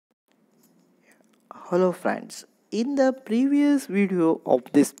Hello friends, in the previous video of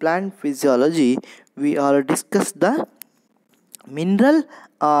this plant physiology, we are discussed the mineral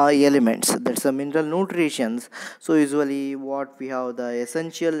elements, that's the mineral nutrients. So usually what we have the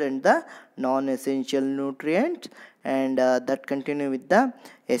essential and the non-essential nutrients, and that continue with the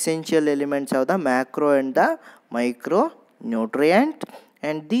essential elements of the macro and the micronutrient,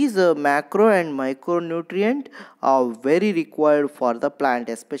 and these macro and micronutrient are very required for the plant,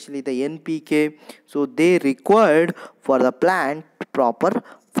 especially the NPK. So they required for the plant proper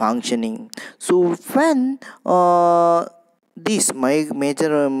functioning. So when these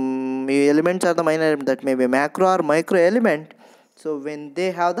major elements are the minor element, that may be macro or micro element. So when they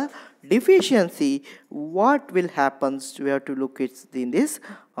have the deficiency, what will happen, we have to look it in this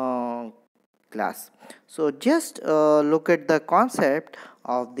class. So just look at the concept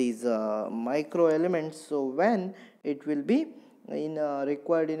of these micro elements. So when it will be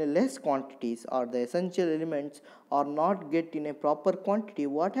required in a less quantities, or the essential elements are not get in a proper quantity,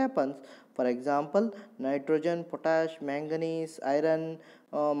 what happens? For example, nitrogen, potash, manganese, iron,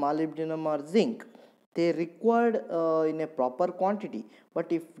 molybdenum or zinc, they required in a proper quantity,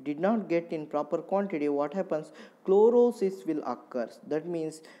 but if did not get in proper quantity, what happens? Chlorosis will occur. That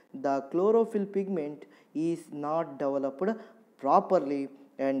means the chlorophyll pigment is not developed properly,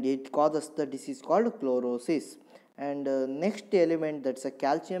 and it causes the disease called chlorosis. And next element, that's a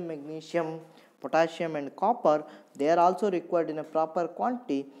calcium, magnesium, potassium and copper, they are also required in a proper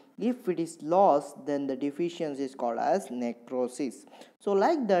quantity. If it is lost, then the deficiency is called as necrosis. So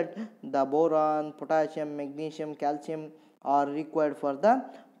like that, the boron, potassium, magnesium, calcium are required for the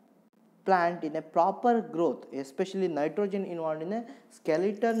plant in a proper growth, especially nitrogen involved in a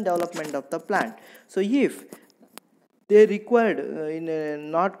skeleton development of the plant. So if they required in a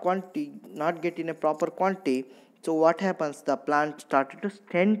not get in a proper quantity, so what happens? The plant started to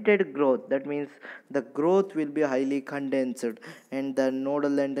stunted growth. That means the growth will be highly condensed, and the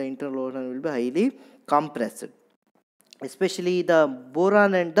nodal and the internodal will be highly compressed, especially the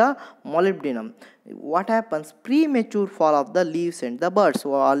boron and the molybdenum. What happens? Premature fall of the leaves and the buds.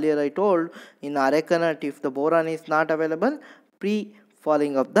 So earlier I told, in areca, if the boron is not available, pre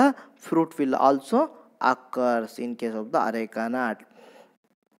falling of the fruit will also occurs in case of the areca nut.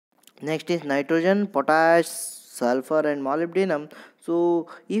 Next is nitrogen, potash, sulfur and molybdenum. So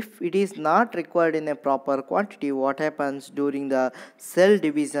if it is not required in a proper quantity, what happens? During the cell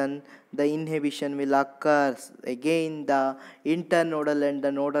division, the inhibition will occur. Again, the internodal and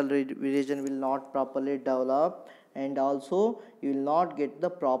the nodal region will not properly develop, and also you will not get the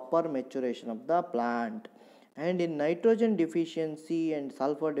proper maturation of the plant. And in nitrogen deficiency and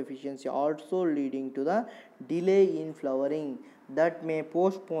sulfur deficiency also leading to the delay in flowering, that may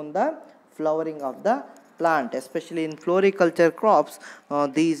postpone the flowering of the plant. Especially in floriculture crops,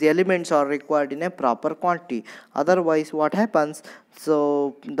 these elements are required in a proper quantity. Otherwise what happens?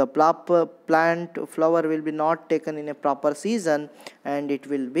 So the plant flower will be not taken in a proper season, and it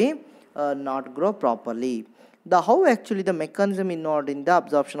will be not grow properly. The how actually the mechanism involved in the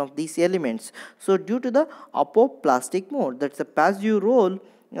absorption of these elements? So due to the apoplastic mode, that's a passive role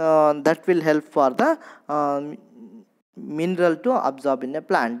that will help for the mineral to absorb in a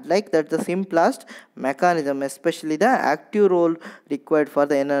plant. Like that, the simplest mechanism, especially the active role required for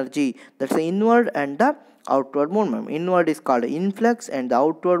the energy, that's the inward and the outward movement. Inward is called influx, and the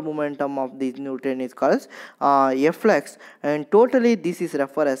outward momentum of this nutrient is called efflux, and totally this is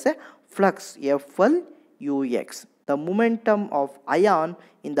referred as a flux, FLUX. The momentum of ion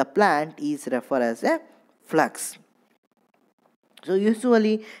in the plant is referred as a flux. So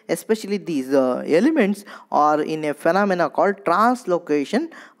usually, especially these elements are in a phenomena called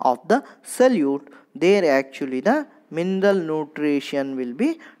translocation of the solute. There actually the mineral nutrition will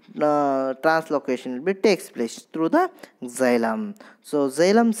be translocation will be takes place through the xylem. So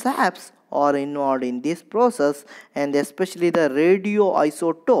xylem saps are involved in this process, and especially the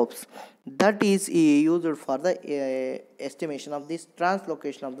radioisotopes that is used for the estimation of this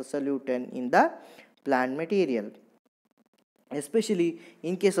translocation of the solute in the plant material. Especially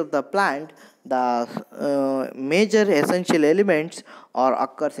in case of the plant, the major essential elements are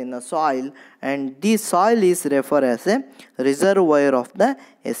occurs in the soil, and this soil is referred as a reservoir of the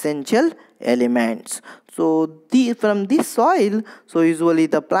essential elements. So from this soil, so usually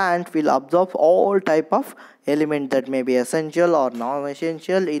the plant will absorb all type of element that may be essential or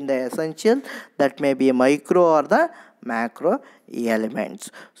non-essential. In the essential, that may be a micro or the macro elements.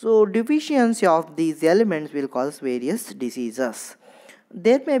 So deficiency of these elements will cause various diseases.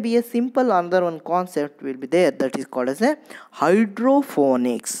 There may be a simple another one concept will be there, that is called as a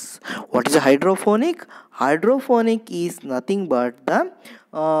hydroponics. What is a hydroponic? Hydroponic is nothing but the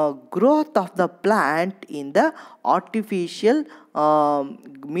growth of the plant in the artificial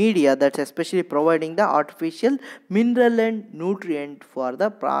media, that's especially providing the artificial mineral and nutrient for the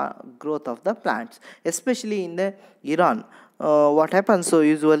growth of the plants, especially in the Iran. What happens, so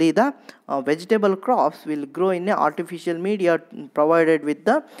usually the vegetable crops will grow in a artificial media provided with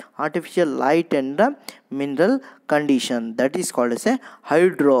the artificial light and the mineral condition, that is called as a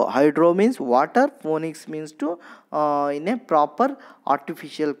hydro means water, phonics means to in a proper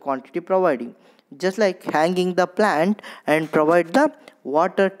artificial quantity providing, just like hanging the plant and provide the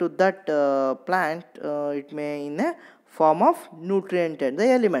water to that plant, it may in a form of nutrient and the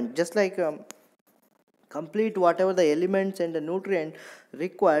element, just like complete whatever the elements and the nutrient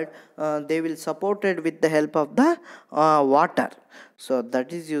required, they will supported with the help of the water. So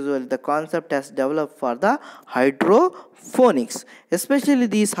that is usually the concept has developed for the hydroponics, especially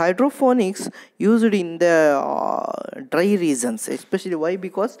these hydroponics used in the dry regions, especially why,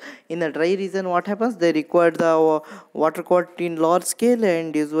 because in the dry region what happens, they require the water quantity in large scale,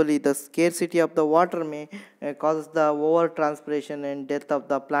 and usually the scarcity of the water may causes the over transpiration and death of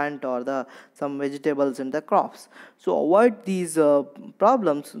the plant or the some vegetables and the crops. So avoid these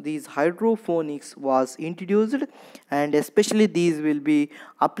problems, these hydroponics was introduced, and especially these will be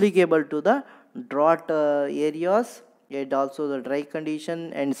applicable to the drought areas, and also the dry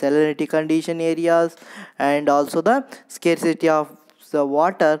condition and salinity condition areas, and also the scarcity of the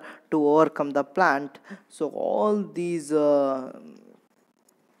water to overcome the plant. So all these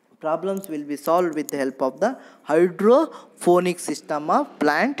problems will be solved with the help of the hydroponic system of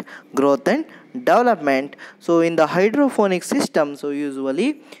plant growth and development. So in the hydroponic system, so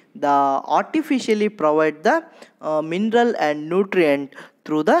usually the artificially provide the mineral and nutrient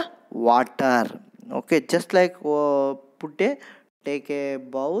through the water. Okay, just like take a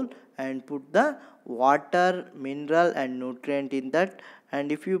bowl and put the water, mineral and nutrient in that,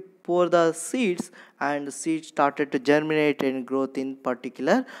 and if you pour the seeds, and the seeds started to germinate and growth in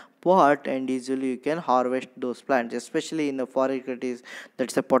particular pot, and easily you can harvest those plants, especially in the forest varieties,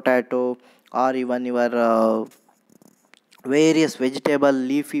 that's a potato, or even your various vegetable,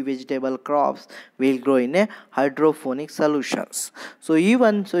 leafy vegetable crops will grow in a hydroponic solutions. So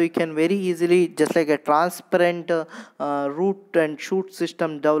even so, you can very easily, just like a transparent root and shoot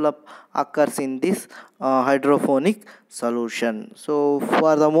system develop occurs in this hydroponic solution. So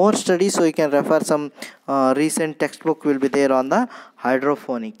for the more studies, so you can refer some recent textbook will be there on the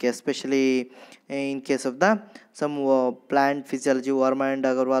hydroponic, especially in case of the some plant physiology Verma and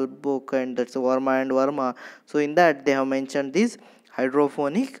Agarwal book, and that's Verma and Verma. So in that they have mentioned this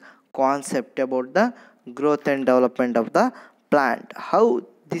hydroponic concept about the growth and development of the plant. How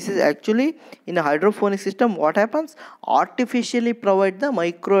this is actually in a hydroponic system, what happens, artificially provide the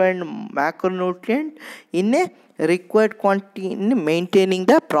micro and macronutrient in a required quantity in maintaining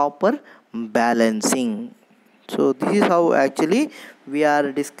the proper balancing. So this is how actually we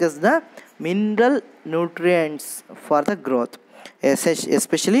are discuss the mineral nutrients for the growth,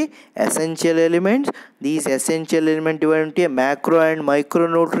 especially essential elements. These essential elements divided into a macro and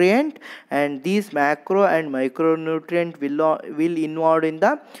micronutrient, and these macro and micronutrient will involved in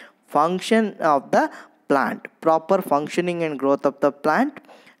the function of the plant, proper functioning and growth of the plant,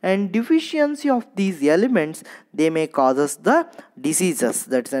 and deficiency of these elements, they may cause us the diseases,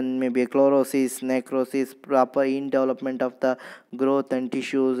 that's maybe chlorosis, necrosis, proper in development of the growth and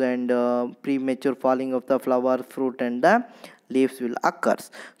tissues, and premature falling of the flower, fruit and the leaves will occur.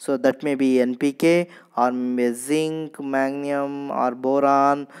 So that may be NPK, or maybe zinc, magnesium or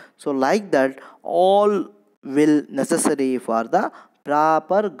boron. So like that, all will necessary for the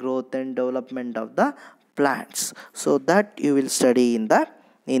proper growth and development of the plants. So that you will study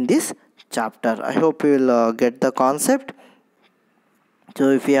in this chapter. I hope you will get the concept. So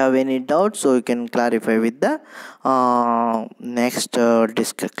if you have any doubts, so you can clarify with the next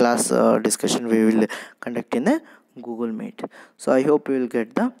class discussion we will conduct in a Google Meet. So I hope you will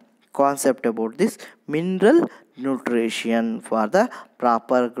get the concept about this mineral nutrition for the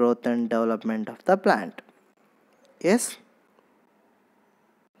proper growth and development of the plant. Yes,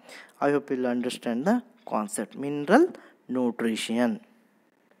 I hope you will understand the concept mineral nutrition.